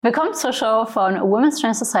Willkommen zur Show von Women's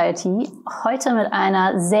Strength Society. Heute mit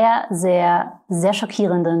einer sehr, sehr, sehr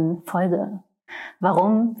schockierenden Folge.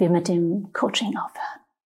 Warum wir mit dem Coaching aufhören.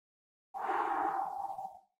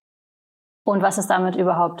 Und was es damit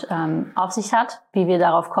überhaupt auf sich hat, wie wir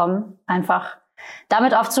darauf kommen, einfach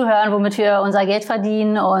damit aufzuhören, womit wir unser Geld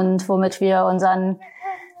verdienen und womit wir unser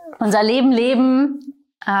Leben leben.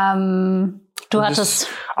 Du hattest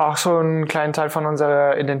auch so einen kleinen Teil von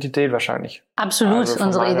unserer Identität wahrscheinlich. Absolut, also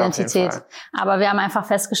unsere Identität. Aber wir haben einfach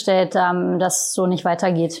festgestellt, dass es so nicht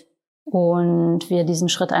weitergeht und wir diesen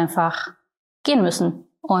Schritt einfach gehen müssen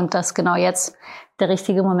und dass genau jetzt der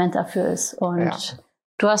richtige Moment dafür ist. Und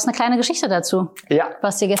du hast eine kleine Geschichte dazu,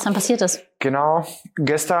 was dir gestern passiert ist. Genau,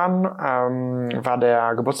 gestern war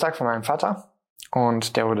der Geburtstag von meinem Vater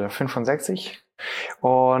und der wurde 65.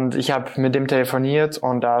 Und ich habe mit dem telefoniert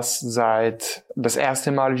und das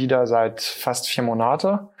erste Mal wieder seit fast 4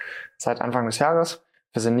 Monate, seit Anfang des Jahres.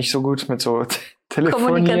 Wir sind nicht so gut mit so Telefonieren.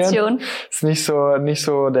 Kommunikation. Ist nicht so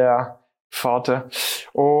der Pforte.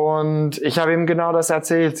 Und ich habe ihm genau das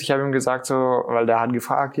erzählt. Ich habe ihm gesagt so, weil der hat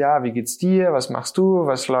gefragt, ja, wie geht's dir? Was machst du?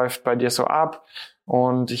 Was läuft bei dir so ab?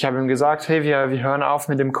 Und ich habe ihm gesagt, hey, wir hören auf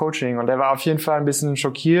mit dem Coaching. Und er war auf jeden Fall ein bisschen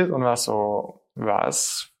schockiert und war so,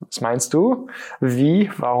 was meinst du? Wie?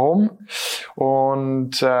 Warum?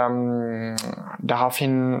 Und daraufhin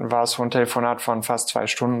war es so ein Telefonat von fast 2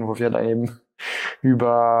 Stunden, wo wir da eben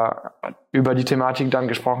über die Thematik dann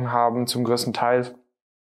gesprochen haben, zum größten Teil.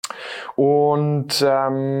 Und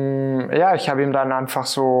ich habe ihm dann einfach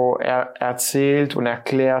so erzählt und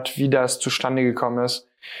erklärt, wie das zustande gekommen ist,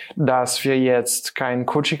 dass wir jetzt kein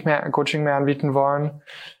Coaching mehr anbieten wollen,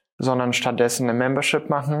 sondern stattdessen eine Membership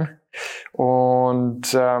machen.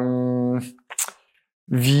 Und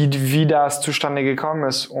wie das zustande gekommen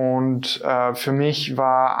ist. Und für mich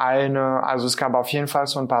war es gab auf jeden Fall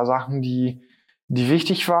so ein paar Sachen, die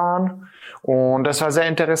wichtig waren. Und das war sehr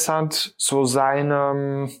interessant, so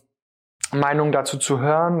seine Meinung dazu zu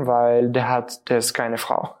hören, weil der ist keine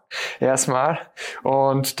Frau. Erstmal.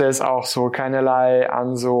 Und der ist auch so keinerlei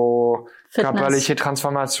an so körperliche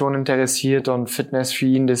Transformation interessiert und Fitness für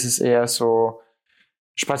ihn, das ist eher so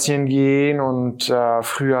spazieren gehen und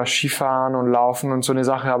früher Skifahren und laufen und so eine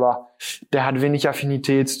Sache, aber der hat wenig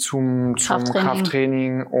Affinität zum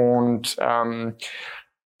Krafttraining und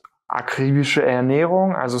akribische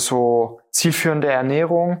Ernährung, also so zielführende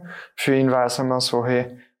Ernährung. Für ihn war es immer so,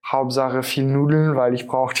 hey, Hauptsache viel Nudeln, weil ich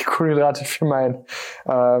brauche die Kohlenhydrate für mein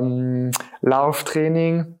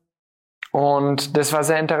Lauftraining. Und das war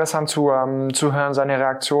sehr interessant zu hören, seine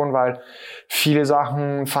Reaktion, weil viele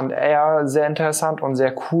Sachen fand er sehr interessant und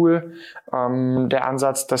sehr cool. Der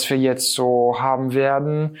Ansatz, dass wir jetzt so haben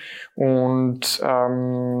werden. Und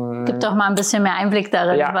gib doch mal ein bisschen mehr Einblick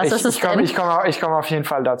darin. Ja, was ist es denn? Ich komme auf jeden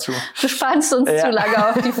Fall dazu. Du spannst uns zu lange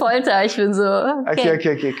auf die Folter. Ich bin so, okay.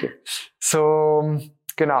 So,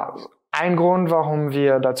 genau. Ein Grund, warum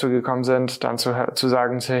wir dazu gekommen sind, dann zu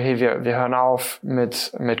sagen, hey, wir hören auf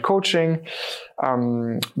mit Coaching,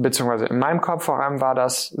 beziehungsweise in meinem Kopf vor allem war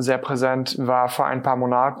das sehr präsent, war vor ein paar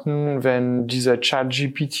Monaten, wenn diese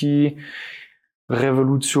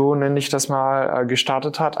Chat-GPT-Revolution, nenne ich das mal,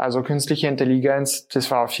 gestartet hat, also künstliche Intelligenz,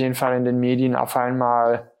 das war auf jeden Fall in den Medien auf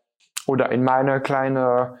einmal oder in meiner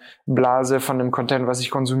kleinen Blase von dem Content, was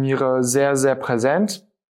ich konsumiere, sehr, sehr präsent.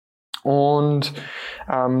 Und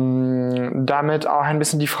damit auch ein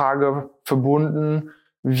bisschen die Frage verbunden,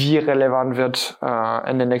 wie relevant wird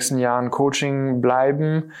in den nächsten Jahren Coaching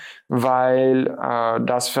bleiben, weil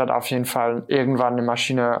das wird auf jeden Fall irgendwann eine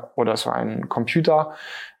Maschine oder so ein Computer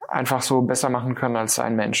einfach so besser machen können als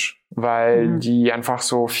ein Mensch, weil die einfach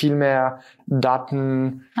so viel mehr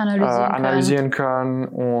Daten analysieren können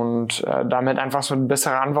und damit einfach so eine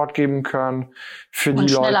bessere Antwort geben können für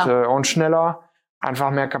die Leute und schneller.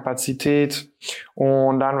 Einfach mehr Kapazität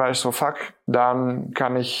und dann war ich so, dann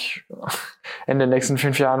kann ich in den nächsten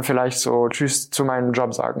 5 Jahren vielleicht so Tschüss zu meinem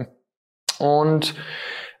Job sagen. Und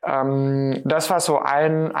das war so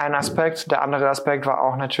ein Aspekt. Der andere Aspekt war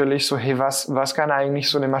auch natürlich so, hey, was kann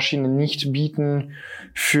eigentlich so eine Maschine nicht bieten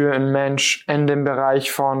für einen Mensch in dem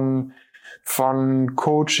Bereich von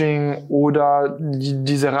Coaching oder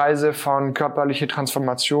diese Reise von körperliche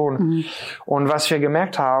Transformation. Und was wir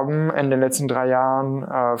gemerkt haben in den letzten 3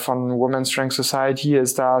 Jahren von Women's Strength Society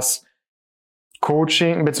ist, dass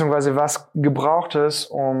Coaching, beziehungsweise was gebraucht ist,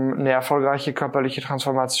 um eine erfolgreiche körperliche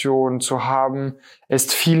Transformation zu haben,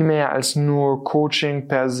 ist viel mehr als nur Coaching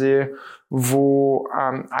per se, wo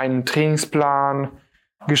ein Trainingsplan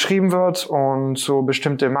geschrieben wird und so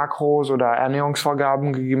bestimmte Makros oder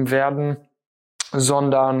Ernährungsvorgaben gegeben werden,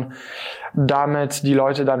 sondern damit die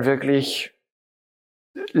Leute dann wirklich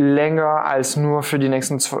länger als nur für die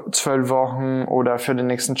nächsten 12 Wochen oder für den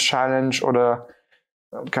nächsten Challenge oder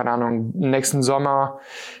keine Ahnung, nächsten Sommer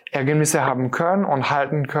Ergebnisse haben können und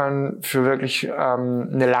halten können für wirklich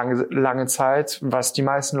eine lange Zeit, was die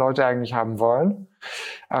meisten Leute eigentlich haben wollen.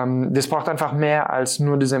 Das braucht einfach mehr als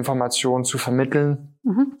nur diese Information zu vermitteln.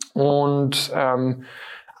 Und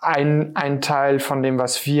ein Teil von dem,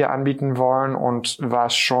 was wir anbieten wollen und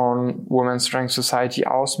was schon Women's Strength Society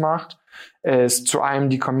ausmacht, ist zu einem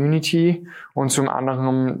die Community und zum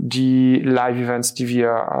anderen die Live-Events, die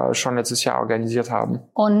wir schon letztes Jahr organisiert haben.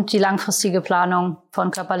 Und die langfristige Planung von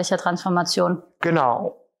körperlicher Transformation.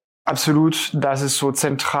 Genau, absolut. Das ist so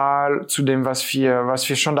zentral zu dem, was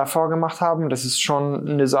wir schon davor gemacht haben. Das ist schon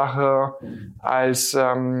eine Sache, als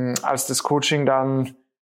das Coaching dann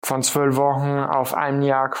von 12 Wochen auf ein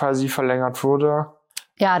Jahr quasi verlängert wurde.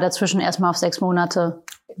 Ja, dazwischen erstmal auf 6 Monate,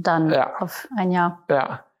 dann auf ein Jahr.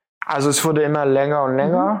 Ja. Also es wurde immer länger und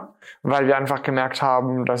länger, weil wir einfach gemerkt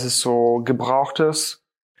haben, dass es so gebraucht ist.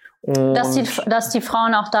 Und dass die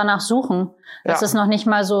Frauen auch danach suchen. Es ist noch nicht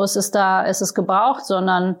mal so, es ist gebraucht,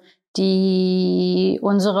 sondern unsere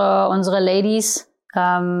Ladies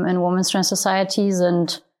in Women's Strength Society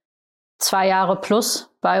sind 2 Jahre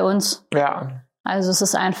plus bei uns. Ja. Also es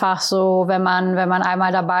ist einfach so, wenn man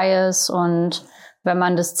einmal dabei ist und wenn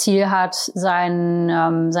man das Ziel hat,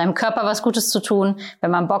 seinem Körper was Gutes zu tun,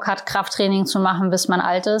 wenn man Bock hat, Krafttraining zu machen, bis man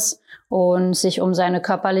alt ist und sich um seine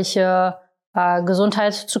körperliche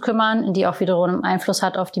Gesundheit zu kümmern, die auch wiederum Einfluss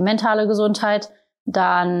hat auf die mentale Gesundheit,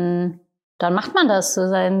 dann macht man das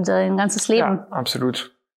sein ganzes Leben. Ja,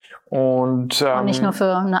 absolut. Und nicht nur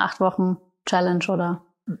für eine 8 Wochen Challenge, oder?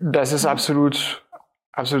 Das ist absolut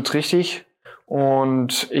richtig.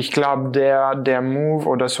 Und ich glaube, der Move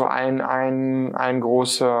oder so ein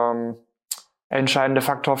großer entscheidender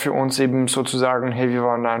Faktor für uns eben sozusagen, hey, wir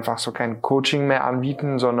wollen einfach so kein Coaching mehr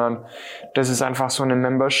anbieten, sondern das ist einfach so eine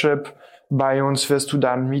Membership. Bei uns wirst du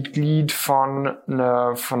dann Mitglied von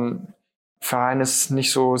Verein ist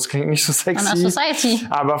nicht so, es klingt nicht so sexy. Von der Society.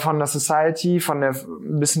 Aber von der Society,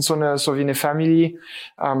 ein bisschen so wie eine Family,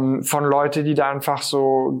 von Leute, die da einfach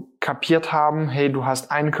so kapiert haben, hey, du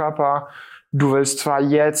hast einen Körper, du willst zwar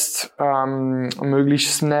jetzt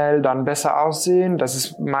möglichst schnell dann besser aussehen, das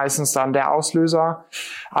ist meistens dann der Auslöser,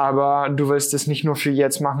 aber du willst es nicht nur für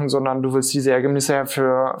jetzt machen, sondern du willst diese Ergebnisse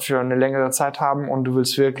für eine längere Zeit haben und du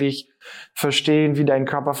willst wirklich verstehen, wie dein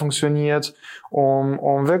Körper funktioniert,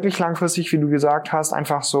 um wirklich langfristig, wie du gesagt hast,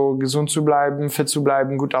 einfach so gesund zu bleiben, fit zu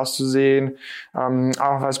bleiben, gut auszusehen,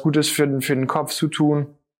 auch was Gutes für den Kopf zu tun.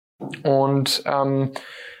 Und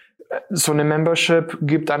so eine Membership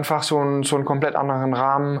gibt einfach so einen komplett anderen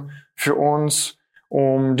Rahmen für uns,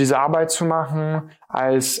 um diese Arbeit zu machen,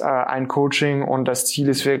 als ein Coaching. Und das Ziel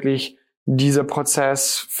ist wirklich, dieser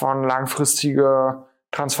Prozess von langfristiger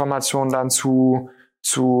Transformation dann zu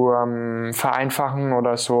vereinfachen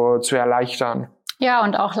oder so zu erleichtern. Ja,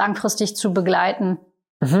 und auch langfristig zu begleiten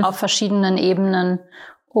auf verschiedenen Ebenen.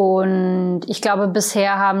 Und ich glaube,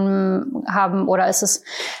 bisher oder es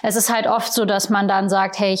ist halt oft so, dass man dann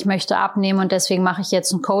sagt, hey, ich möchte abnehmen und deswegen mache ich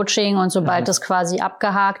jetzt ein Coaching, und sobald das quasi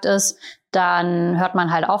abgehakt ist, dann hört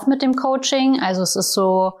man halt auf mit dem Coaching. Also es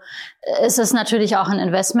ist natürlich auch ein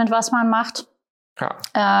Investment, was man macht.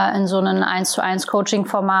 Ja. In so einem 1:1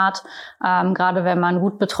 Coaching-Format. Gerade wenn man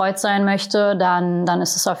gut betreut sein möchte, dann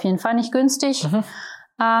ist es auf jeden Fall nicht günstig.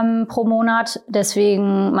 Pro Monat.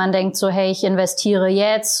 Deswegen, man denkt so, hey, ich investiere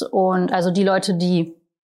jetzt, und also die Leute, die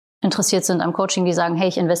interessiert sind am Coaching, die sagen, hey,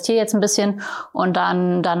 ich investiere jetzt ein bisschen und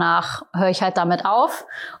dann danach höre ich halt damit auf.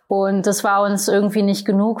 Und das war uns irgendwie nicht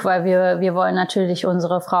genug, weil wir wollen natürlich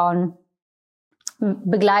unsere Frauen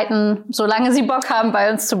begleiten, solange sie Bock haben,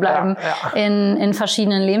 bei uns zu bleiben, in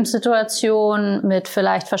verschiedenen Lebenssituationen, mit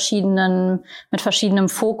vielleicht mit verschiedenem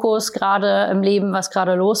Fokus, gerade im Leben, was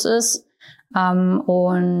gerade los ist.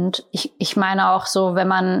 Und ich meine auch so,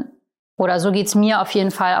 so geht's mir auf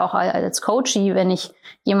jeden Fall auch als Coachie, wenn ich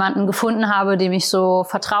jemanden gefunden habe, dem ich so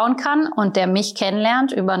vertrauen kann und der mich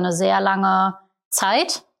kennenlernt über eine sehr lange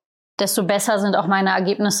Zeit, desto besser sind auch meine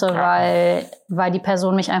Ergebnisse, weil die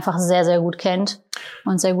Person mich einfach sehr, sehr gut kennt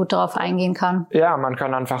und sehr gut darauf eingehen kann. Ja, man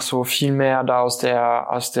kann einfach so viel mehr da aus der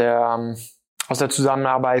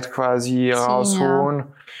Zusammenarbeit quasi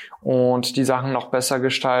rausholen und die Sachen noch besser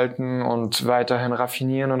gestalten und weiterhin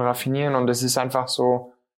raffinieren. Und es ist einfach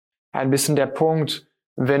so ein bisschen der Punkt,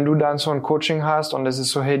 wenn du dann so ein Coaching hast und es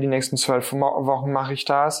ist so, hey, die nächsten 12 Wochen mache ich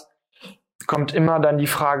das, kommt immer dann die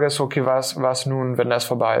Frage, so, okay, was nun, wenn das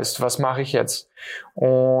vorbei ist? Was mache ich jetzt?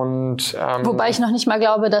 Und wobei ich noch nicht mal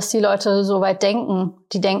glaube, dass die Leute so weit denken.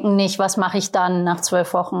 Die denken nicht, was mache ich dann nach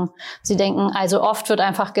 12 Wochen? Sie denken, also oft wird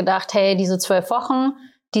einfach gedacht, hey, diese 12 Wochen,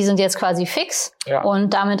 die sind jetzt quasi fix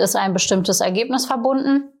und damit ist ein bestimmtes Ergebnis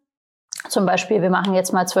verbunden. Zum Beispiel, wir machen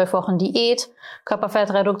jetzt mal 12 Wochen Diät,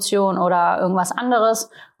 Körperfettreduktion oder irgendwas anderes.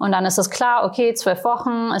 Und dann ist es klar, okay, 12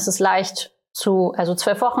 Wochen ist es leicht also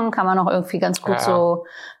 12 Wochen kann man noch irgendwie ganz gut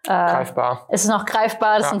greifbar. Ist es noch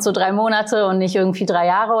greifbar, das sind so 3 Monate und nicht irgendwie 3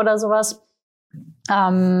 Jahre oder sowas.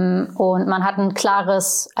 Und man hat ein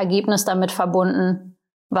klares Ergebnis damit verbunden,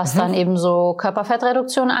 was dann eben so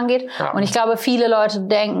Körperfettreduktion angeht. Ja. Und ich glaube, viele Leute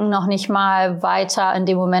denken noch nicht mal weiter in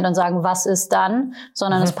dem Moment und sagen, was ist dann?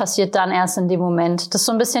 Sondern es passiert dann erst in dem Moment. Das ist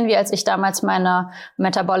so ein bisschen wie, als ich damals meine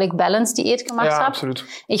Metabolic Balance Diät gemacht habe. Absolut.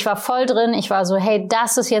 Ich war voll drin. Ich war so, hey,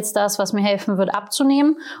 das ist jetzt das, was mir helfen wird,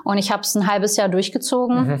 abzunehmen. Und ich habe es ein halbes Jahr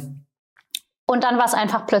durchgezogen. Und dann war es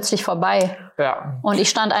einfach plötzlich vorbei. Ja. Und ich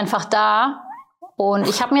stand einfach da. Und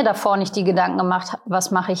ich habe mir davor nicht die Gedanken gemacht,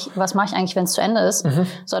 was mache ich eigentlich, wenn es zu Ende ist,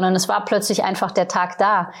 sondern es war plötzlich einfach der Tag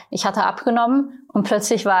da. Ich hatte abgenommen und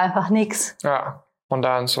plötzlich war einfach nix. Ja, und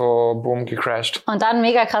dann so boom, gecrashed. Und dann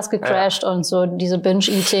mega krass gecrashed und so diese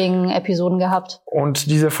Binge-Eating-Episoden gehabt.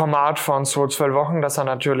 Und diese Format von so 12 Wochen, das hat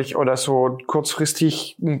natürlich, oder so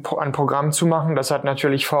kurzfristig ein Programm zu machen, das hat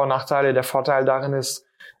natürlich Vor- und Nachteile. Der Vorteil darin ist,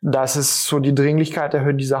 dass es so die Dringlichkeit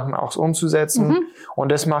erhöht, die Sachen auch umzusetzen.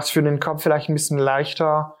 Und das macht es für den Kopf vielleicht ein bisschen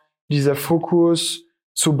leichter, dieser Fokus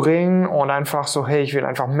zu bringen und einfach so, hey, ich will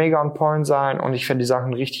einfach mega on point sein und ich werde die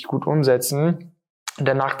Sachen richtig gut umsetzen.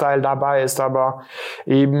 Der Nachteil dabei ist aber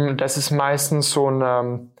eben, das ist meistens so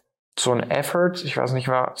ein Effort, ich weiß nicht,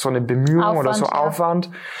 so eine Bemühung Aufwand, oder so Aufwand,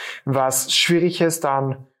 was schwierig ist,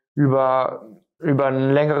 dann über einen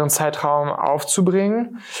längeren Zeitraum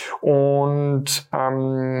aufzubringen. Und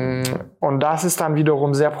das ist dann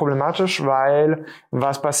wiederum sehr problematisch, weil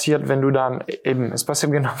was passiert, wenn du dann es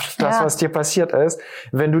passiert genau das, was dir passiert ist.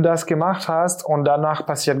 Wenn du das gemacht hast und danach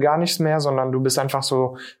passiert gar nichts mehr, sondern du bist einfach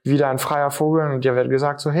so wieder ein freier Vogel und dir wird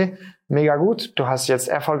gesagt so, hey, mega gut, du hast jetzt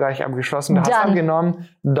erfolgreich abgeschlossen, du hast angenommen,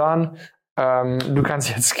 dann du kannst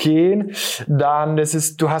jetzt gehen, dann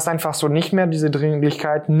du hast einfach so nicht mehr diese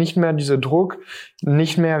Dringlichkeit, nicht mehr diese Druck,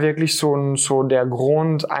 nicht mehr wirklich so der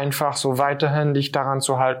Grund, einfach so weiterhin dich daran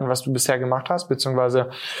zu halten, was du bisher gemacht hast, beziehungsweise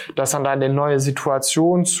das an deine neue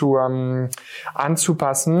Situation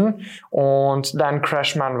anzupassen, und dann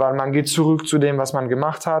crasht man, weil man geht zurück zu dem, was man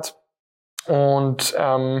gemacht hat, und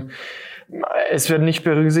es wird nicht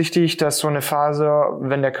berücksichtigt, dass so eine Phase,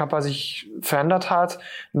 wenn der Körper sich verändert hat,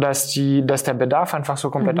 dass der Bedarf einfach so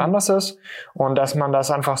komplett anders ist und dass man das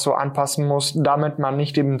einfach so anpassen muss, damit man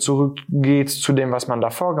nicht eben zurückgeht zu dem, was man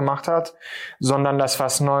davor gemacht hat, sondern dass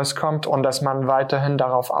was Neues kommt und dass man weiterhin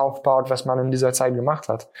darauf aufbaut, was man in dieser Zeit gemacht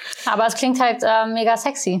hat. Aber es klingt halt mega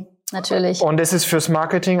sexy. Natürlich. Und es ist fürs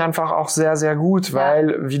Marketing einfach auch sehr, sehr gut,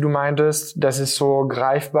 weil, wie du meintest, das ist so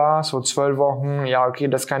greifbar, so 12 Wochen, ja, okay,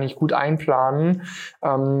 das kann ich gut einplanen.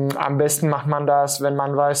 Am besten macht man das, wenn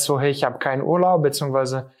man weiß, so, hey, ich habe keinen Urlaub,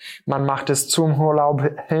 beziehungsweise man macht es zum Urlaub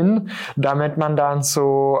hin, damit man dann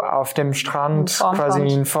so auf dem Strand quasi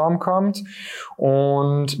in Form kommt.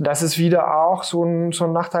 Und das ist wieder auch so ein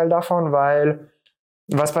Nachteil davon, weil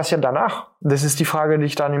was passiert danach? Das ist die Frage, die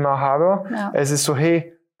ich dann immer habe. Ja. Es ist so,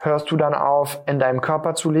 hey, hörst du dann auf, in deinem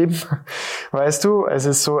Körper zu leben? Weißt du, es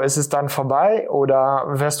ist dann vorbei, oder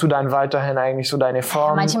wirst du dann weiterhin eigentlich so deine Form?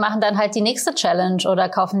 Ja, manche machen dann halt die nächste Challenge oder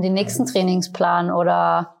kaufen den nächsten Trainingsplan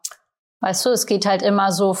oder, weißt du, es geht halt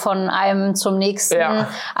immer so von einem zum nächsten. Ja.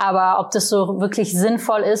 Aber ob das so wirklich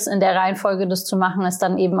sinnvoll ist, in der Reihenfolge das zu machen, ist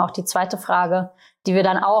dann eben auch die zweite Frage, die wir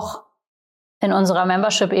dann auch in unserer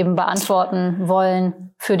Membership eben beantworten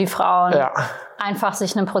wollen für die Frauen. Ja. Einfach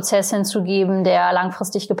sich einen Prozess hinzugeben, der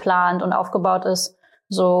langfristig geplant und aufgebaut ist,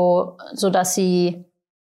 so dass sie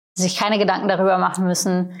sich keine Gedanken darüber machen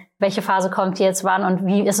müssen, welche Phase kommt jetzt wann und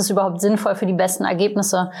wie ist es überhaupt sinnvoll für die besten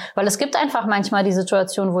Ergebnisse. Weil es gibt einfach manchmal die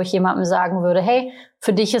Situation, wo ich jemandem sagen würde, hey,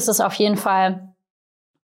 für dich ist es auf jeden Fall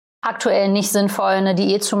aktuell nicht sinnvoll, eine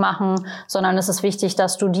Diät zu machen, sondern es ist wichtig,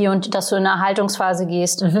 dass du dass du in eine Erhaltungsphase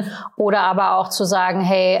gehst. Oder aber auch zu sagen,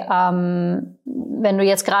 hey, wenn du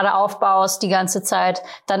jetzt gerade aufbaust die ganze Zeit,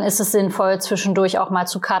 dann ist es sinnvoll, zwischendurch auch mal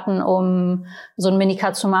zu cutten, um so ein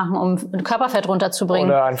Minicut zu machen, um Körperfett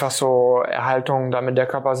runterzubringen. Oder einfach so Erhaltung, damit der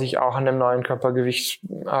Körper sich auch an dem neuen Körpergewicht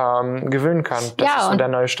gewöhnen kann, dass es so der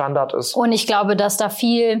neue Standard ist. Und ich glaube, dass da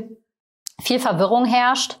viel viel Verwirrung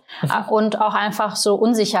herrscht und auch einfach so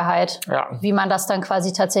Unsicherheit, wie man das dann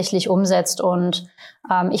quasi tatsächlich umsetzt. Und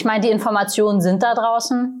ich meine, die Informationen sind da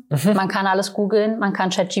draußen. Man kann alles googeln, man kann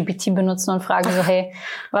ChatGPT benutzen und fragen so, hey,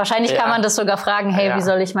 wahrscheinlich kann man das sogar fragen, hey, wie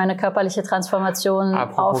soll ich meine körperliche Transformation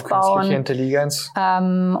aufbauen, künstliche Intelligenz,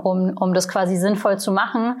 um das quasi sinnvoll zu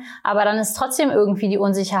machen. Aber dann ist trotzdem irgendwie die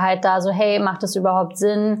Unsicherheit da, so, hey, macht das überhaupt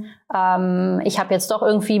Sinn? Ich habe jetzt doch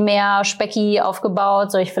irgendwie mehr Specki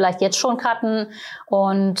aufgebaut, soll ich vielleicht jetzt schon cutten?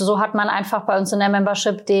 Und so hat man einfach bei uns in der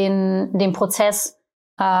Membership den Prozess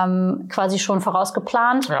quasi schon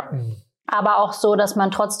vorausgeplant. Ja. Aber auch so, dass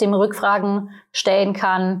man trotzdem Rückfragen stellen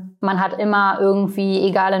kann. Man hat immer irgendwie,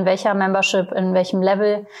 egal in welcher Membership, in welchem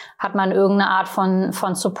Level, hat man irgendeine Art von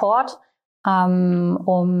Support,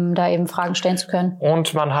 um da eben Fragen stellen zu können.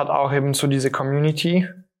 Und man hat auch eben so diese Community,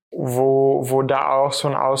 wo da auch so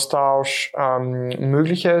ein Austausch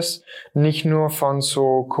möglich ist. Nicht nur von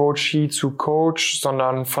so Coachee zu Coach,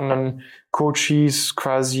 sondern von den Coaches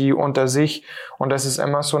quasi unter sich. Und das ist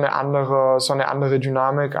immer so eine andere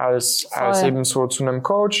Dynamik als eben so zu einem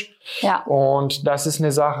Coach. Ja. Und das ist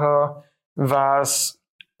eine Sache, was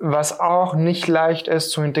auch nicht leicht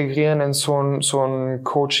ist zu integrieren in so ein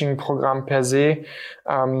Coaching-Programm per se,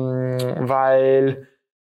 weil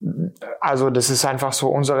also das ist einfach so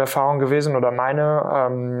unsere Erfahrung gewesen oder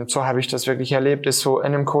meine, so habe ich das wirklich erlebt, ist so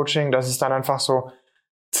in einem Coaching, das ist dann einfach so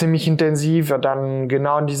ziemlich intensiv, wird dann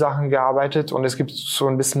genau an die Sachen gearbeitet und es gibt so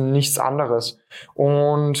ein bisschen nichts anderes.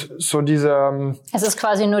 Und so es ist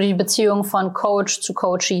quasi nur die Beziehung von Coach zu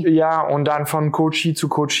Coachee. Ja, und dann von Coachee zu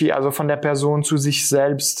Coachee, also von der Person zu sich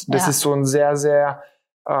selbst. Das ist so ein sehr, sehr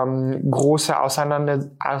große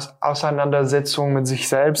Auseinandersetzung mit sich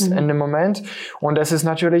selbst in dem Moment. Und das ist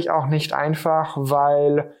natürlich auch nicht einfach,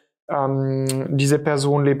 weil diese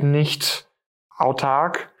Person lebt nicht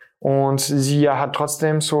autark. Und sie hat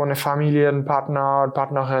trotzdem so eine Familie, einen Partner,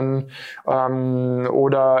 Partnerin,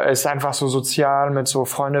 oder ist einfach so sozial mit so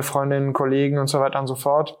Freundinnen, Kollegen und so weiter und so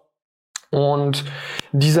fort. Und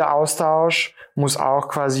dieser Austausch muss auch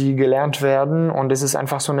quasi gelernt werden und es ist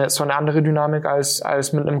einfach so eine andere Dynamik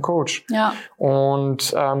als mit einem Coach. Ja.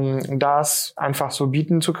 Und das einfach so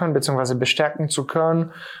bieten zu können, beziehungsweise bestärken zu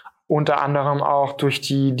können, unter anderem auch durch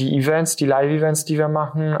die Events, die Live-Events, die wir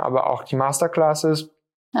machen, aber auch die Masterclasses.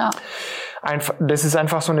 Ja. Das ist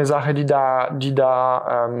einfach so eine Sache, die da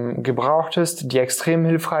gebraucht ist, die extrem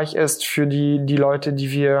hilfreich ist für die Leute,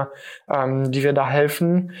 die wir da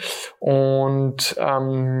helfen und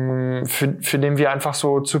für den wir einfach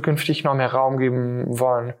so zukünftig noch mehr Raum geben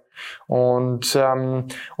wollen. Und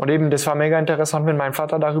eben, das war mega interessant, mit meinem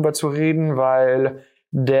Vater darüber zu reden, weil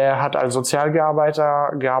der hat als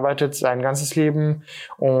Sozialarbeiter gearbeitet sein ganzes Leben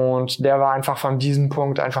und der war einfach von diesem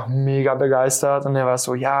Punkt einfach mega begeistert und er war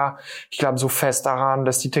so, ja, ich glaube so fest daran,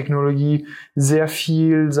 dass die Technologie sehr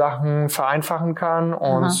viel Sachen vereinfachen kann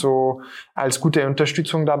und so als gute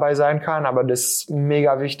Unterstützung dabei sein kann, aber das ist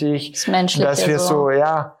mega wichtig, dass wir so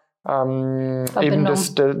eben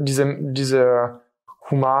diese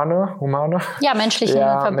humane? Ja,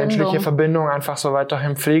 menschliche Verbindung einfach so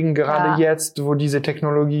weiterhin pflegen, gerade jetzt, wo diese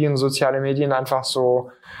Technologie und soziale Medien einfach so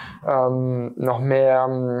noch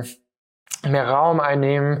mehr Raum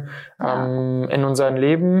einnehmen in unserem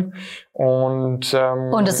Leben. Und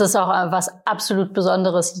es ist auch was absolut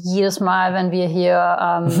Besonderes. Jedes Mal, wenn wir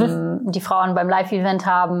hier die Frauen beim Live-Event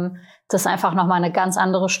haben, das ist einfach nochmal eine ganz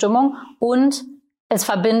andere Stimmung. Und es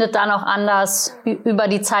verbindet dann auch anders über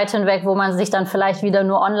die Zeit hinweg, wo man sich dann vielleicht wieder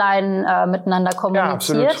nur online miteinander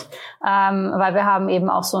kommuniziert. Ja, weil wir haben eben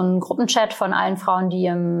auch so einen Gruppenchat von allen Frauen,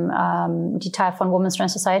 die Teil von Women's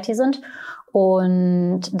Strength Society sind.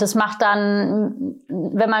 Und das macht dann,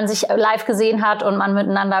 wenn man sich live gesehen hat und man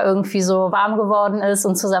miteinander irgendwie so warm geworden ist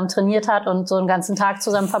und zusammen trainiert hat und so einen ganzen Tag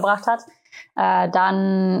zusammen verbracht hat,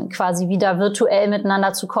 dann quasi wieder virtuell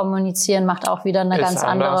miteinander zu kommunizieren, macht auch wieder eine ganz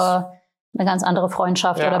andere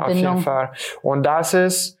Freundschaft oder Bindung. Auf jeden Fall. Und das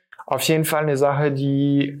ist auf jeden Fall eine Sache,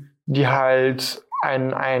 die halt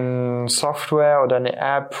ein Software oder eine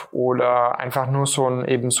App oder einfach nur so ein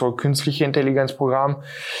künstliche Intelligenzprogramm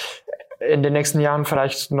in den nächsten Jahren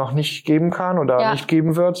vielleicht noch nicht geben kann oder nicht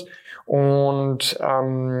geben wird. Und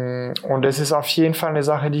es ist auf jeden Fall eine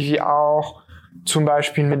Sache, die wir auch zum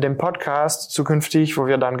Beispiel mit dem Podcast zukünftig, wo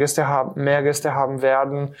wir dann mehr Gäste haben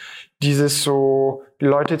werden, dieses so die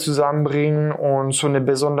Leute zusammenbringen und so eine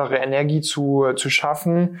besondere Energie zu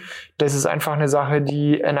schaffen. Das ist einfach eine Sache,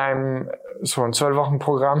 die in ein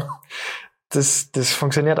 12-Wochen-Programm, das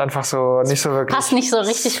funktioniert einfach so nicht so wirklich. Passt nicht so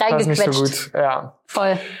richtig reingequetscht. Passt nicht so gut, ja.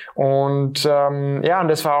 Voll. Und und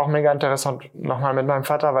das war auch mega interessant nochmal mit meinem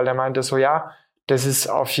Vater, weil der meinte so, ja, das ist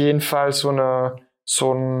auf jeden Fall so eine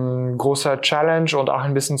so ein großer Challenge und auch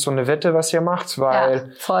ein bisschen so eine Wette, was ihr macht, weil Ja,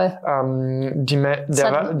 voll.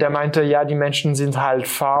 Der meinte, ja, die Menschen sind halt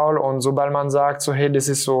faul und sobald man sagt, so, hey, das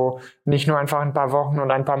ist so nicht nur einfach ein paar Wochen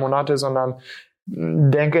und ein paar Monate, sondern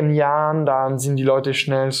denk in Jahren, dann sind die Leute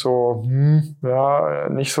schnell so, ja,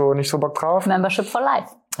 nicht so Bock drauf. Membership for life.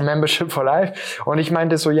 Membership for life. Und ich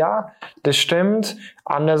meinte so, ja, das stimmt.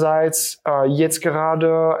 Andererseits, jetzt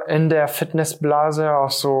gerade in der Fitnessblase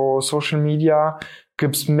auf so Social Media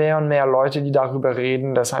gibt's mehr und mehr Leute, die darüber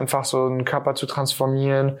reden, dass einfach so einen Körper zu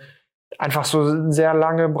transformieren einfach so sehr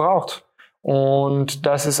lange braucht. Und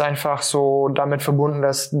das ist einfach so damit verbunden,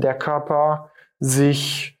 dass der Körper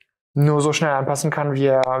sich nur so schnell anpassen kann, wie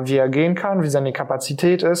er gehen kann, wie seine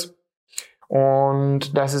Kapazität ist.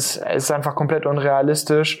 Und das ist einfach komplett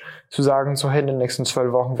unrealistisch zu sagen, so, hey, in den nächsten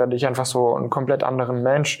 12 Wochen werde ich einfach so ein komplett anderen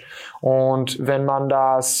Mensch. Und wenn man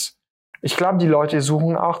ich glaube, die Leute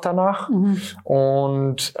suchen auch danach.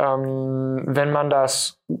 Und wenn man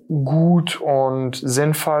das gut und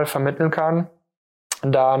sinnvoll vermitteln kann,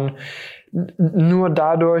 dann nur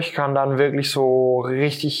dadurch kann dann wirklich so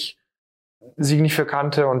richtig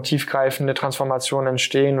signifikante und tiefgreifende Transformationen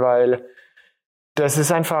entstehen, weil das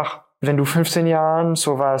ist einfach, wenn du 15 Jahren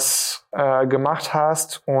sowas gemacht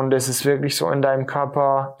hast und es ist wirklich so in deinem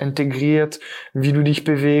Körper integriert, wie du dich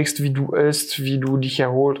bewegst, wie du isst, wie du dich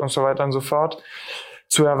erholt und so weiter und so fort,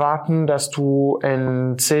 zu erwarten, dass du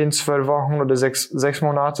in 10, 12 Wochen oder 6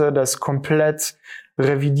 Monate das komplett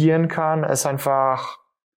revidieren kann, ist einfach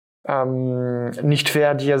nicht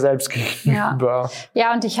fair dir selbst gegenüber.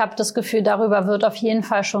 Ja, und ich habe das Gefühl, darüber wird auf jeden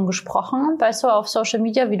Fall schon gesprochen, weißt du, auf Social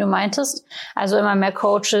Media, wie du meintest. Also immer mehr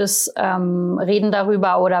Coaches reden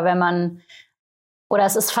darüber oder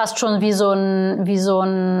es ist fast schon wie so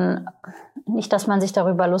ein, nicht, dass man sich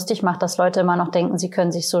darüber lustig macht, dass Leute immer noch denken, sie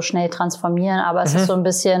können sich so schnell transformieren, aber es ist so ein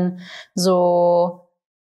bisschen so,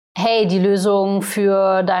 hey, die Lösung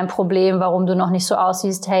für dein Problem, warum du noch nicht so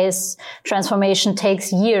aussiehst, hey, Transformation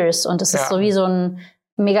takes years. Und es ist so wie so ein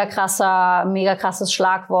mega krasses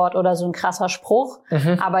Schlagwort oder so ein krasser Spruch.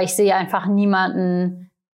 Aber ich sehe einfach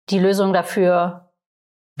niemanden die Lösung dafür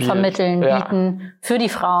bieten für die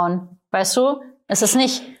Frauen. Weißt du? Es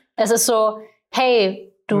ist so, hey,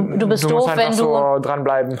 Du bist doof, wenn so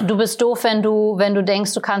dranbleiben. Du bist doof, wenn du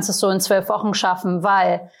denkst, du kannst es so in 12 Wochen schaffen,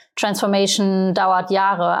 weil Transformation dauert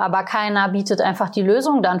Jahre. Aber keiner bietet einfach die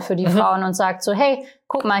Lösung dann für die Frauen und sagt so, hey,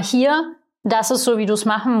 guck mal hier, das ist so, wie du es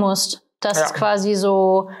machen musst. Das ist quasi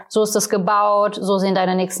so ist das gebaut, so sehen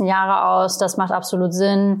deine nächsten Jahre aus, das macht absolut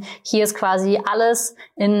Sinn. Hier ist quasi alles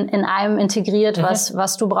in einem integriert,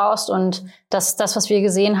 was du brauchst. Und das, was wir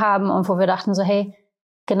gesehen haben und wo wir dachten so, hey,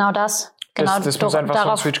 genau das. Genau, das muss einfach so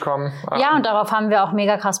ein Switch kommen. Ja, und darauf haben wir auch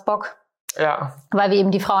mega krass Bock. Ja. Weil wir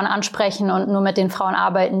eben die Frauen ansprechen und nur mit den Frauen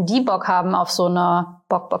arbeiten, die Bock haben auf so eine,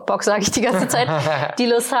 Bock, sage ich die ganze Zeit, die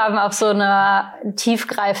Lust haben auf so eine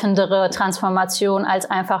tiefgreifendere Transformation, als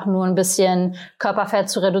einfach nur ein bisschen Körperfett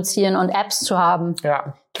zu reduzieren und Apps zu haben.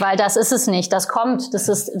 Ja. Weil das ist es nicht. Das kommt. Das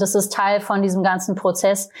ist Teil von diesem ganzen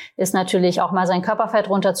Prozess, ist natürlich auch mal sein Körperfett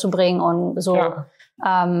runterzubringen und so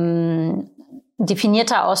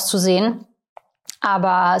definierter auszusehen.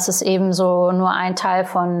 Aber es ist eben so nur ein Teil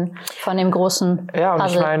von dem großen Puzzle. Ja, und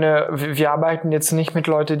ich meine, wir arbeiten jetzt nicht mit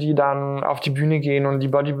Leuten, die dann auf die Bühne gehen und die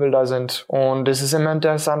Bodybuilder sind. Und es ist immer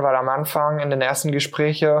interessant, weil am Anfang in den ersten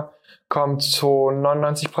Gesprächen kommt so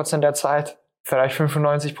 99% der Zeit, vielleicht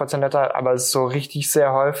 95% der Zeit, aber es ist so richtig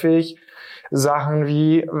sehr häufig Sachen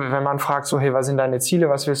wie, wenn man fragt so, hey, was sind deine Ziele,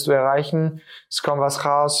 was willst du erreichen? Es kommt was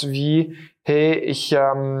raus wie, hey, ich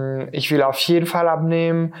will auf jeden Fall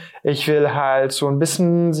abnehmen, ich will halt so ein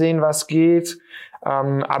bisschen sehen, was geht,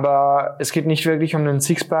 aber es geht nicht wirklich um den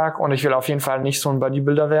Sixpack und ich will auf jeden Fall nicht so ein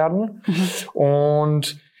Bodybuilder werden.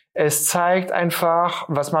 Und es zeigt einfach,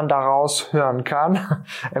 was man daraus hören kann.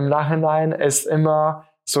 Im Nachhinein ist immer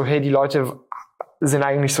so, hey, die Leute sind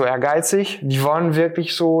eigentlich so ehrgeizig, die wollen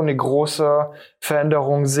wirklich so eine große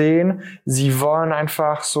Veränderung sehen, sie wollen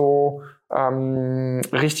einfach so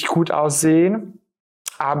richtig gut aussehen,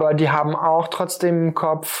 aber die haben auch trotzdem im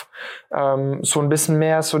Kopf so ein bisschen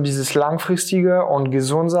mehr so dieses langfristige und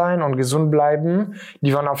gesund sein und gesund bleiben.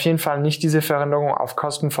 Die wollen auf jeden Fall nicht diese Veränderung auf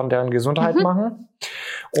Kosten von deren Gesundheit machen.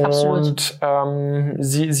 Und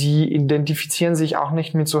sie identifizieren sich auch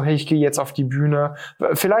nicht mit so, hey, ich gehe jetzt auf die Bühne.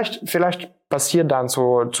 Vielleicht passiert dann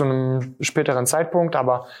so zu einem späteren Zeitpunkt,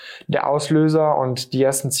 aber der Auslöser und die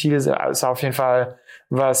ersten Ziele ist auf jeden Fall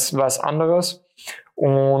was anderes.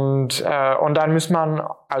 Und dann muss man,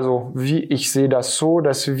 also wie ich sehe das so,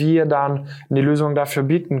 dass wir dann eine Lösung dafür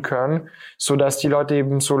bieten können, so dass die Leute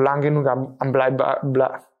eben so lang genug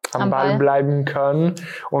am Ball bleiben können,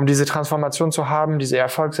 um diese Transformation zu haben, diese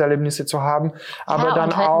Erfolgserlebnisse zu haben, aber ja, dann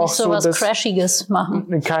und halt auch nicht so was Crashiges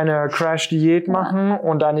machen. Keine Crash-Diät machen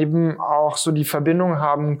und dann eben auch so die Verbindung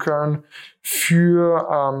haben können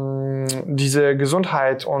für diese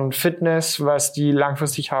Gesundheit und Fitness, was die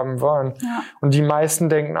langfristig haben wollen. Ja. Und die meisten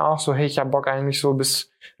denken auch so, hey, ich habe Bock eigentlich so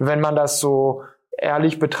wenn man das so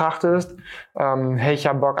ehrlich betrachtet, hey, ich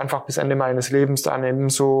habe Bock einfach bis Ende meines Lebens dann eben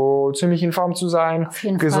so ziemlich in Form zu sein,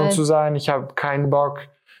 gesund zu sein. Ich habe keinen Bock,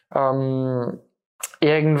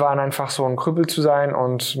 irgendwann einfach so ein Krüppel zu sein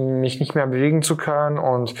und mich nicht mehr bewegen zu können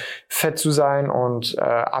und fett zu sein und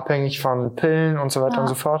abhängig von Pillen und so weiter und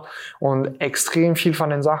so fort. Und extrem viel von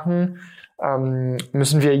den Sachen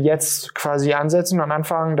müssen wir jetzt quasi ansetzen und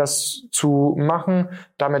anfangen, das zu machen,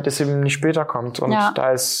 damit es eben nicht später kommt. Und da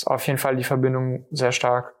ist auf jeden Fall die Verbindung sehr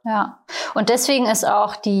stark. Ja, und deswegen ist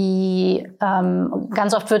auch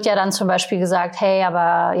ganz oft wird ja dann zum Beispiel gesagt, hey,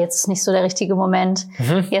 aber jetzt ist nicht so der richtige Moment,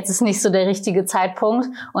 jetzt ist nicht so der richtige Zeitpunkt.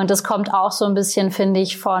 Und das kommt auch so ein bisschen, finde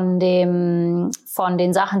ich, von den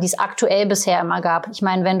Sachen, die es aktuell bisher immer gab. Ich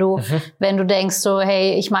meine, wenn du denkst so,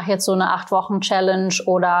 hey, ich mache jetzt so eine 8-Wochen-Challenge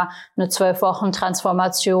oder eine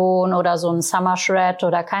 12-Wochen-Transformation oder so ein Summer Shred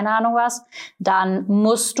oder keine Ahnung was, dann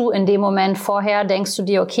musst du in dem Moment vorher, denkst du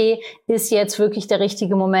dir, okay, ist jetzt wirklich der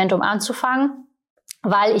richtige Moment, um anzufangen?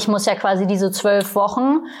 Weil ich muss ja quasi diese 12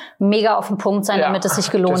 Wochen mega auf den Punkt sein, damit es sich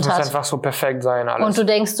gelohnt hat. Das muss einfach so perfekt sein alles. Und du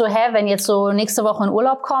denkst so, wenn jetzt so nächste Woche ein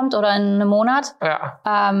Urlaub kommt oder in einem Monat,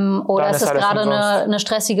 oder es ist gerade eine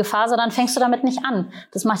stressige Phase, dann fängst du damit nicht an.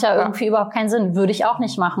 Das macht ja irgendwie überhaupt keinen Sinn. Würde ich auch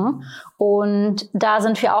nicht machen. Und da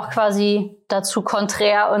sind wir auch quasi dazu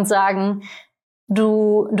konträr und sagen,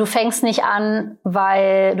 Du fängst nicht an,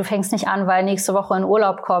 weil nächste Woche ein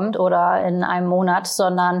Urlaub kommt oder in einem Monat,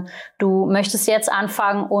 sondern du möchtest jetzt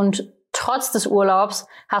anfangen und trotz des Urlaubs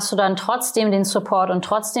hast du dann trotzdem den Support und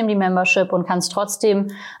trotzdem die Membership und kannst trotzdem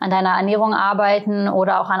an deiner Ernährung arbeiten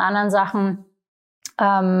oder auch an anderen Sachen,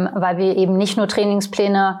 weil wir eben nicht nur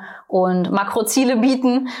Trainingspläne und Makroziele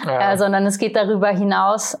bieten, sondern es geht darüber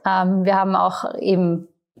hinaus. Wir haben auch eben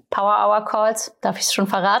Power-Hour-Calls, darf ich es schon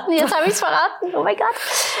verraten? Jetzt habe ich es verraten, oh mein Gott.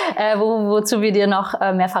 Wozu wir dir noch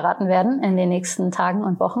mehr verraten werden in den nächsten Tagen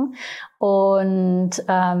und Wochen. Und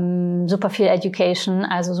super viel Education,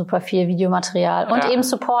 also super viel Videomaterial und eben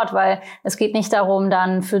Support, weil es geht nicht darum,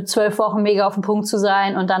 dann für 12 Wochen mega auf den Punkt zu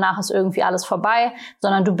sein und danach ist irgendwie alles vorbei,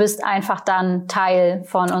 sondern du bist einfach dann Teil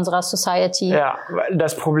von unserer Society. Ja,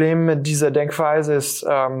 das Problem mit dieser Denkweise ist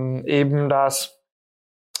eben, dass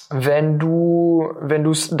wenn du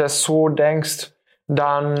das so denkst,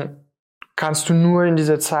 dann kannst du nur in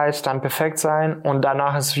dieser Zeit dann perfekt sein und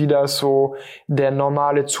danach ist wieder so der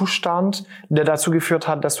normale Zustand, der dazu geführt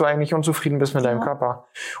hat, dass du eigentlich unzufrieden bist mit deinem Körper.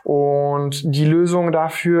 Und die Lösung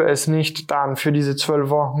dafür ist nicht dann für diese 12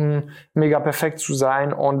 Wochen mega perfekt zu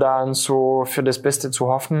sein und dann so für das Beste zu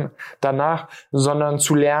hoffen danach, sondern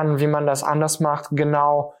zu lernen, wie man das anders macht,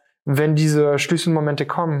 genau wenn diese Schlüsselmomente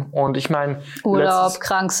kommen. Und ich meine, Urlaub,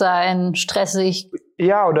 krank sein, stressig.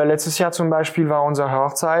 Ja, oder letztes Jahr zum Beispiel war unsere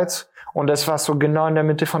Hochzeit und das war so genau in der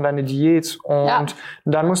Mitte von deiner Diät. Und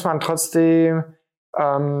dann muss man trotzdem,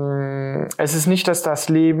 es ist nicht, dass das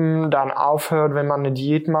Leben dann aufhört, wenn man eine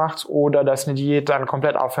Diät macht oder dass eine Diät dann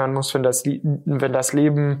komplett aufhören muss, wenn das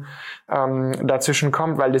Leben dazwischen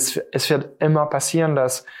kommt, weil es wird immer passieren,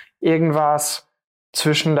 dass irgendwas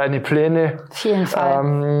zwischen deine Pläne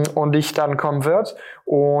und dich dann kommen wird.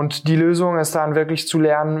 Und die Lösung ist dann wirklich zu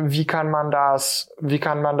lernen, wie kann man das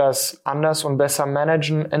anders und besser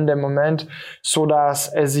managen in dem Moment, so dass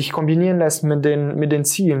es sich kombinieren lässt mit den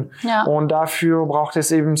Zielen. Ja. Und dafür braucht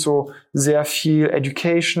es eben so sehr viel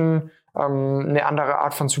Education, eine andere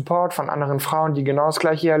Art von Support von anderen Frauen, die genau das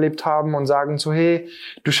Gleiche erlebt haben und sagen so, hey,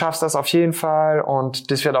 du schaffst das auf jeden Fall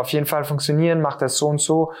und das wird auf jeden Fall funktionieren, mach das so und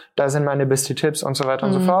so, da sind meine besten Tipps und so weiter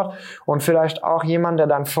und so fort. Und vielleicht auch jemand, der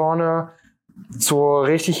dann vorne so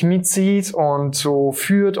richtig mitzieht und so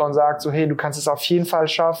führt und sagt so, hey, du kannst es auf jeden Fall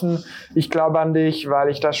schaffen, ich glaube an dich, weil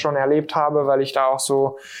ich das schon erlebt habe, weil ich da auch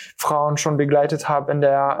so Frauen schon begleitet habe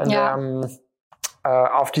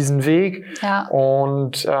auf diesen Weg. Ja.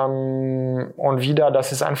 Und wieder,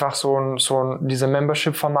 das ist einfach diese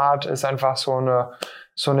Membership-Format ist einfach so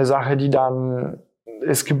eine Sache, die dann,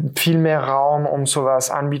 es gibt viel mehr Raum, um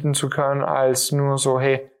sowas anbieten zu können, als nur so,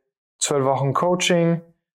 hey, 12 Wochen Coaching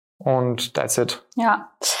und that's it.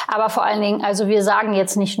 Ja, aber vor allen Dingen, also wir sagen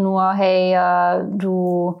jetzt nicht nur, hey,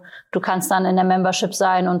 du kannst dann in der Membership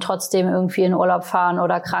sein und trotzdem irgendwie in Urlaub fahren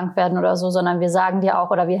oder krank werden oder so, sondern wir sagen dir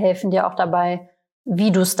auch oder wir helfen dir auch dabei,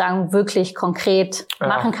 wie du es dann wirklich konkret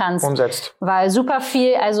machen kannst. Umsetzt. Weil super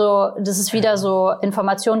viel, also das ist wieder so,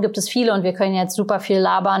 Informationen gibt es viele und wir können jetzt super viel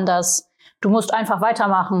labern, dass du musst einfach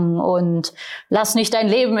weitermachen und lass nicht dein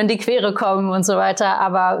Leben in die Quere kommen und so weiter.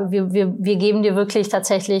 Aber wir geben dir wirklich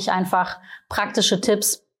tatsächlich einfach praktische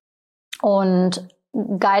Tipps und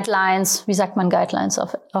Guidelines, wie sagt man Guidelines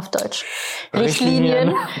auf Deutsch?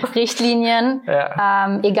 Richtlinien,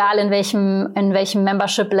 ja. Egal in welchem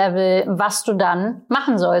Membership-Level, was du dann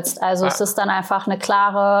machen sollst. Also es ist dann einfach eine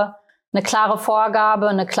klare Vorgabe,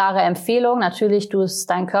 eine klare Empfehlung. Natürlich, du bist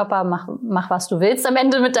dein Körper, mach was du willst am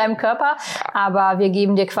Ende mit deinem Körper. Aber wir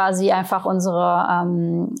geben dir quasi einfach unsere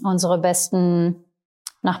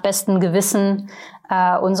nach bestem Gewissen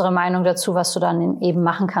unsere Meinung dazu, was du dann eben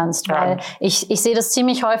machen kannst. Weil ich sehe das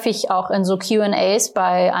ziemlich häufig auch in so Q&As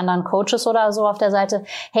bei anderen Coaches oder so auf der Seite.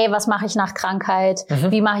 Hey, was mache ich nach Krankheit?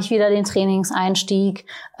 Wie mache ich wieder den Trainingseinstieg?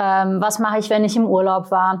 Was mache ich, wenn ich im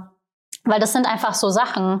Urlaub war? Weil das sind einfach so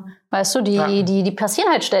Sachen, weißt du, die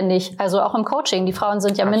passieren halt ständig. Also auch im Coaching. Die Frauen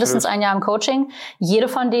sind ja mindestens ein Jahr im Coaching. Jede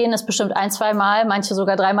von denen ist bestimmt 1-2 Mal, manche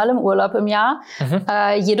sogar 3 Mal im Urlaub im Jahr.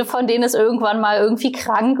 Jede von denen ist irgendwann mal irgendwie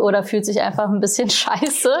krank oder fühlt sich einfach ein bisschen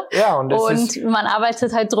scheiße. Ja, und man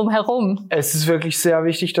arbeitet halt drum herum. Es ist wirklich sehr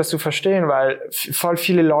wichtig, das zu verstehen, weil voll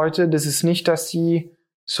viele Leute, das ist nicht, dass sie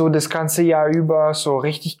so das ganze Jahr über so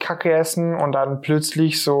richtig Kacke essen und dann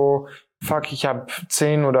plötzlich so fuck, ich habe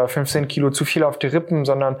 10 oder 15 Kilo zu viel auf die Rippen,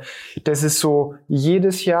 sondern das ist so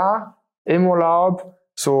jedes Jahr im Urlaub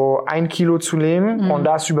so 1 Kilo zu nehmen und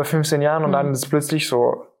das über 15 Jahren und dann ist es plötzlich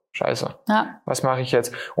so, scheiße, was mache ich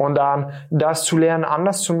jetzt? Und dann das zu lernen,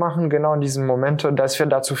 anders zu machen, genau in diesen Momenten, das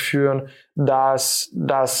wird dazu führen, dass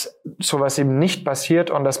sowas eben nicht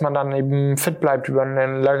passiert und dass man dann eben fit bleibt über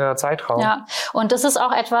einen längeren Zeitraum. Ja, und das ist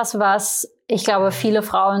auch etwas, was ich glaube, viele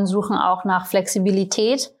Frauen suchen auch nach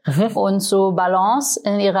Flexibilität und so Balance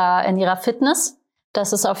in ihrer Fitness.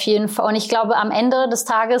 Das ist auf jeden Fall, und ich glaube, am Ende des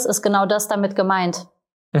Tages ist genau das damit gemeint.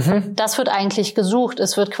 Das wird eigentlich gesucht.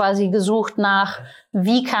 Es wird quasi gesucht nach,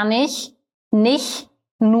 wie kann ich nicht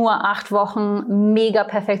nur 8 Wochen mega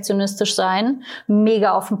perfektionistisch sein,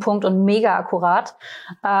 mega auf den Punkt und mega akkurat.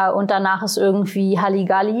 Und danach ist irgendwie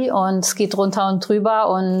Halligalli und es geht drunter und drüber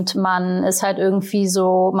und man ist halt irgendwie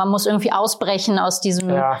so, man muss irgendwie ausbrechen aus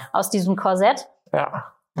diesem Korsett.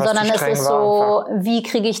 Ja. Sondern es ist so, wie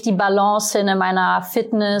kriege ich die Balance hin in meiner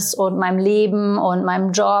Fitness und meinem Leben und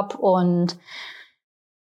meinem Job, und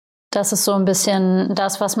das ist so ein bisschen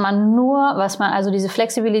das, also diese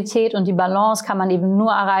Flexibilität und die Balance kann man eben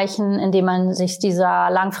nur erreichen, indem man sich dieser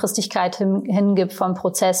Langfristigkeit hingibt vom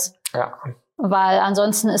Prozess. Ja. Weil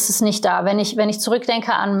ansonsten ist es nicht da. Wenn ich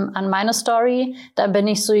zurückdenke an meine Story, da bin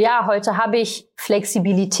ich so, ja, heute habe ich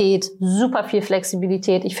Flexibilität, super viel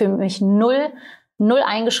Flexibilität. Ich fühle mich null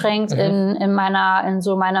eingeschränkt in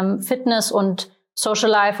meinem Fitness und Social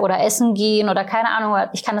Life oder Essen gehen oder keine Ahnung.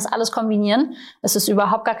 Ich kann das alles kombinieren. Es ist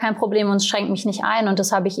überhaupt gar kein Problem und es schränkt mich nicht ein. Und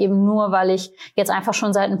das habe ich eben nur, weil ich jetzt einfach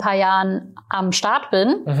schon seit ein paar Jahren am Start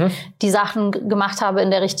bin, die Sachen gemacht habe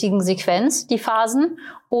in der richtigen Sequenz, die Phasen,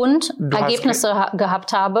 und Ergebnisse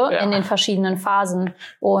gehabt habe in den verschiedenen Phasen.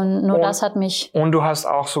 Und das hat mich... Und du hast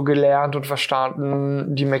auch so gelernt und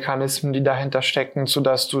verstanden, die Mechanismen, die dahinter stecken,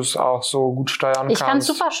 sodass du es auch so gut steuern kannst. Ich kann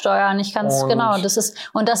super steuern.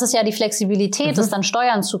 Das ist ja die Flexibilität, das dann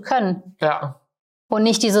steuern zu können. Ja. Und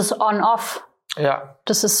nicht dieses On-Off. Ja.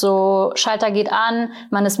 Das ist so, Schalter geht an,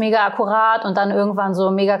 man ist mega akkurat und dann irgendwann so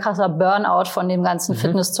mega krasser Burnout von dem ganzen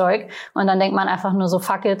Fitnesszeug. Und dann denkt man einfach nur so,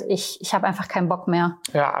 fuck it, ich habe einfach keinen Bock mehr.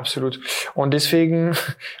 Ja, absolut. Und deswegen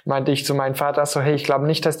meinte ich zu meinem Vater so, hey, ich glaube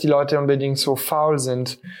nicht, dass die Leute unbedingt so faul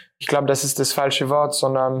sind. Ich glaube, das ist das falsche Wort,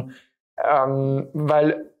 sondern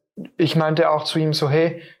weil ich meinte auch zu ihm so,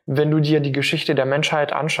 hey, wenn du dir die Geschichte der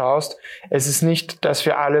Menschheit anschaust, es ist nicht, dass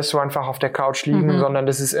wir alle so einfach auf der Couch liegen, sondern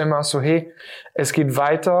das ist immer so, hey, es geht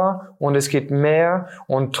weiter und es geht mehr,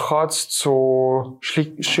 und trotz so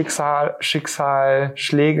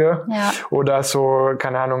Schicksalsschläge oder so,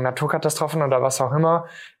 keine Ahnung, Naturkatastrophen oder was auch immer,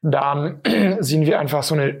 dann sind wir einfach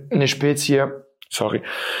so eine Spezie,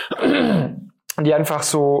 die einfach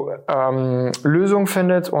so Lösung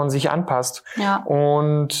findet und sich anpasst. Ja.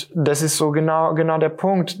 Und das ist so genau der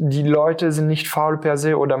Punkt. Die Leute sind nicht faul per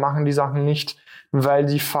se oder machen die Sachen nicht, weil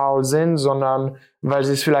sie faul sind, sondern weil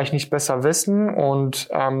sie es vielleicht nicht besser wissen, und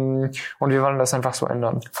wir wollen das einfach so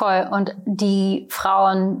ändern. Voll. Und die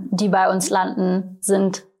Frauen, die bei uns landen,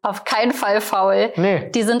 sind auf keinen Fall faul. Nee.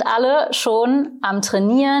 Die sind alle schon am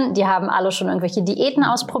Trainieren, die haben alle schon irgendwelche Diäten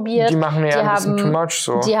ausprobiert. Die machen ja ein bisschen too much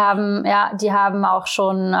so. Die haben auch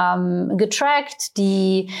schon getrackt,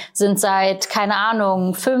 die sind seit, keine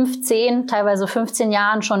Ahnung, 15, teilweise 15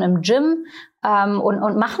 Jahren schon im Gym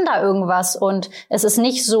und machen da irgendwas. Und es ist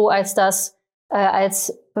nicht so, als dass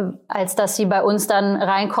sie bei uns dann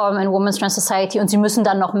reinkommen in Women's Strength Society und sie müssen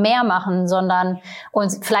dann noch mehr machen, sondern,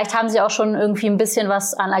 und vielleicht haben sie auch schon irgendwie ein bisschen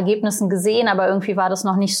was an Ergebnissen gesehen, aber irgendwie war das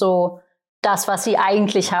noch nicht so das, was sie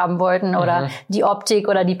eigentlich haben wollten oder die Optik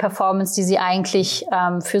oder die Performance, die sie eigentlich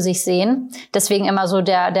für sich sehen. Deswegen immer so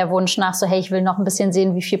der Wunsch nach so, hey, ich will noch ein bisschen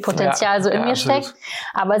sehen, wie viel Potenzial so in mir steckt.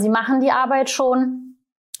 Aber sie machen die Arbeit schon,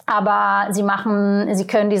 aber sie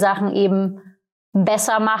können die Sachen eben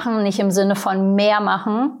besser machen, nicht im Sinne von mehr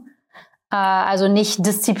machen, also nicht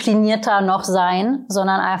disziplinierter noch sein,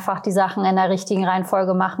 sondern einfach die Sachen in der richtigen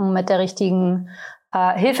Reihenfolge machen, mit der richtigen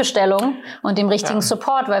Hilfestellung und dem richtigen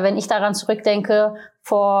Support, weil wenn ich daran zurückdenke,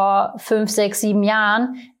 vor 5, 6, 7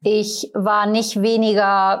 Jahren, ich war nicht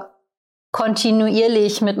weniger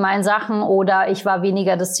kontinuierlich mit meinen Sachen oder ich war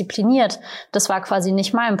weniger diszipliniert. Das war quasi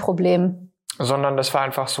nicht mein Problem. Sondern das war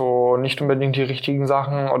einfach so nicht unbedingt die richtigen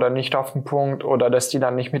Sachen oder nicht auf den Punkt oder dass die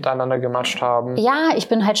dann nicht miteinander gematscht haben. Ja, ich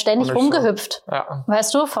bin halt ständig rumgehüpft. So. Ja.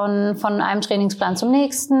 Weißt du, von einem Trainingsplan zum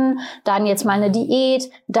nächsten, dann jetzt mal eine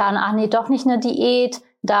Diät, dann, ach nee, doch nicht eine Diät,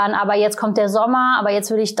 dann, aber jetzt kommt der Sommer, aber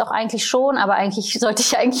jetzt will ich doch eigentlich schon, aber eigentlich sollte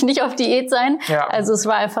ich eigentlich nicht auf Diät sein. Ja. Also es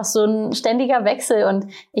war einfach so ein ständiger Wechsel und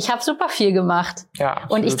ich habe super viel gemacht. Ja,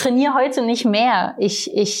 und ich trainiere heute nicht mehr.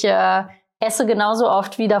 Ich esse genauso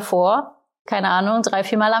oft wie davor. Keine Ahnung, 3,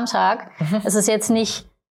 4 Mal am Tag. Es ist jetzt nicht,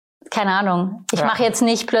 keine Ahnung, ich mache jetzt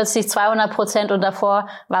nicht plötzlich 200% und davor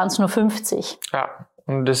waren es nur 50. Ja,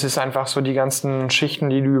 und das ist einfach so die ganzen Schichten,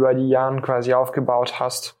 die du über die Jahre quasi aufgebaut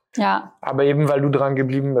hast. Ja. Aber eben, weil du dran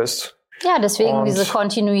geblieben bist. Ja, deswegen diese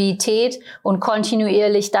Kontinuität und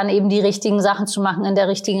kontinuierlich dann eben die richtigen Sachen zu machen in der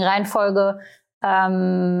richtigen Reihenfolge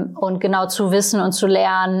und genau zu wissen und zu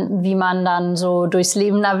lernen, wie man dann so durchs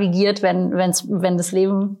Leben navigiert, wenn das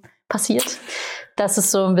Leben passiert. Das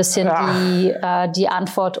ist so ein bisschen die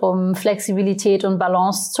Antwort, um Flexibilität und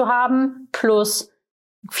Balance zu haben, plus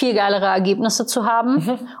viel geilere Ergebnisse zu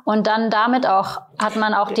haben. Und dann damit hat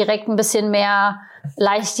man auch direkt ein bisschen mehr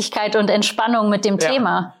Leichtigkeit und Entspannung mit dem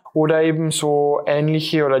Thema. Oder eben so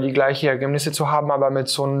ähnliche oder die gleichen Ergebnisse zu haben, aber mit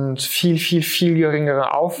so einem viel, viel, viel geringeren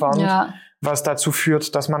Aufwand. Ja. Was dazu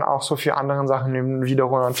führt, dass man auch so für andere Sachen eben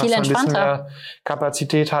wiederum einfach so ein bisschen mehr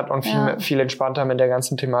Kapazität hat und viel entspannter mit der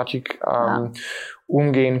ganzen Thematik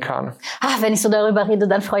umgehen kann. Wenn ich so darüber rede,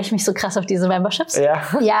 dann freue ich mich so krass auf diese Memberships. Ich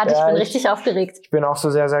bin richtig aufgeregt. Ich bin auch so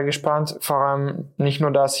sehr, sehr gespannt, vor allem nicht nur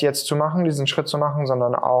das jetzt zu machen, diesen Schritt zu machen,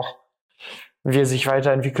 sondern auch, wie es sich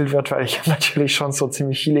weiterentwickelt wird, weil ich habe natürlich schon so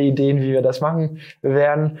ziemlich viele Ideen, wie wir das machen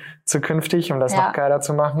werden zukünftig, um das noch geiler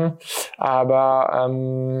zu machen. Aber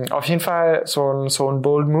auf jeden Fall so ein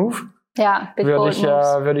bold Move,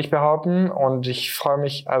 würde ich behaupten. Und ich freue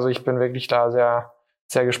mich, also ich bin wirklich da sehr,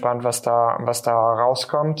 sehr gespannt, was da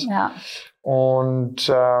rauskommt. Ja. Und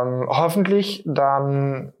hoffentlich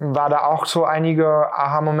dann war da auch so einige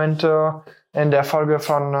Aha-Momente in der Folge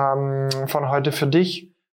von heute für dich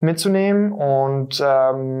mitzunehmen und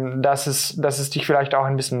dass es dich vielleicht auch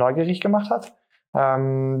ein bisschen neugierig gemacht hat,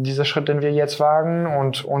 dieser Schritt, den wir jetzt wagen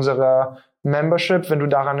und unsere Membership, wenn du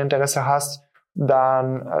daran Interesse hast,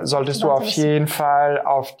 dann solltest du auf jeden Fall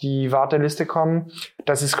auf die Warteliste kommen.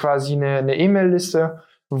 Das ist quasi eine E-Mail-Liste,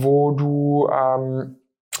 wo du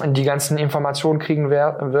die ganzen Informationen kriegen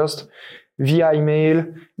wirst via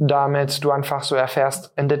E-Mail, damit du einfach so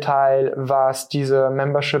erfährst im Detail, was diese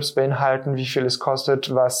Memberships beinhalten, wie viel es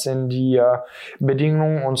kostet, was sind die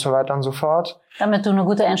Bedingungen und so weiter und so fort. Damit du eine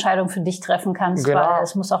gute Entscheidung für dich treffen kannst, weil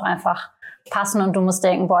es muss auch einfach passen und du musst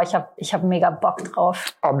denken, boah, ich hab mega Bock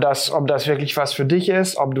drauf. Ob das wirklich was für dich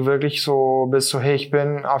ist, ob du wirklich so bist, so hey, ich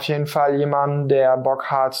bin auf jeden Fall jemand, der Bock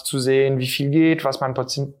hat zu sehen, wie viel geht, was mein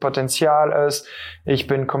Potenzial ist. Ich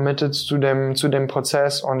bin committed zu dem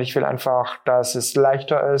Prozess und ich will einfach, dass es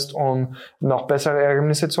leichter ist, um noch bessere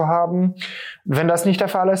Ergebnisse zu haben. Wenn das nicht der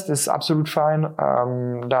Fall ist absolut fein.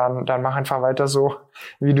 Dann mach einfach weiter so,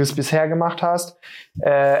 wie du es bisher gemacht hast.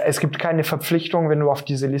 Es gibt keine Verpflichtung, wenn du auf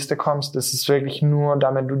diese Liste kommst. Das ist wirklich nur,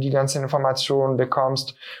 damit du die ganzen Informationen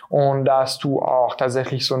bekommst und dass du auch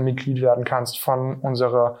tatsächlich so ein Mitglied werden kannst von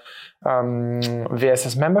unserer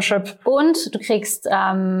WSS Membership. Und du kriegst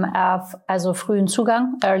also frühen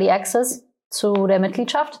Zugang, Early Access zu der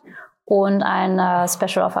Mitgliedschaft und ein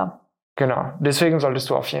Special Offer. Genau, deswegen solltest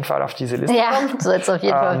du auf jeden Fall auf diese Liste kommen. Ja, du solltest auf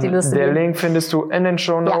jeden Fall auf die Liste gehen. Der Link findest du in den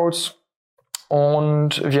Shownotes.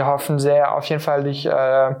 Und wir hoffen sehr, auf jeden Fall dich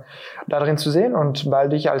da drin zu sehen und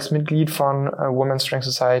bald dich als Mitglied von Women's Strength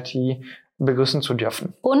Society begrüßen zu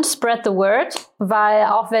dürfen. Und spread the word, weil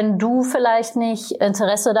auch wenn du vielleicht nicht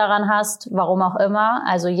Interesse daran hast, warum auch immer,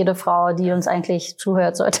 also jede Frau, die uns eigentlich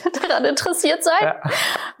zuhört, sollte daran interessiert sein, ja.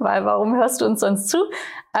 Weil warum hörst du uns sonst zu?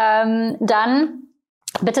 Dann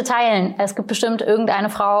bitte teilen. Es gibt bestimmt irgendeine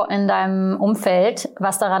Frau in deinem Umfeld,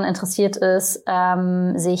 was daran interessiert ist,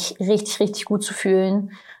 sich richtig, richtig gut zu fühlen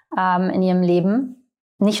in ihrem Leben.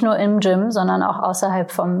 Nicht nur im Gym, sondern auch außerhalb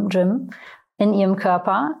vom Gym. In ihrem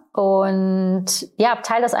Körper. Und ja,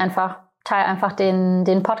 teil das einfach. Teil einfach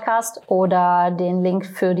den Podcast oder den Link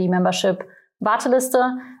für die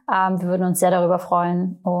Membership-Warteliste. Wir würden uns sehr darüber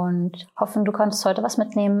freuen und hoffen, du konntest heute was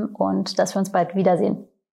mitnehmen und dass wir uns bald wiedersehen.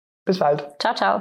 Bis bald. Ciao, ciao.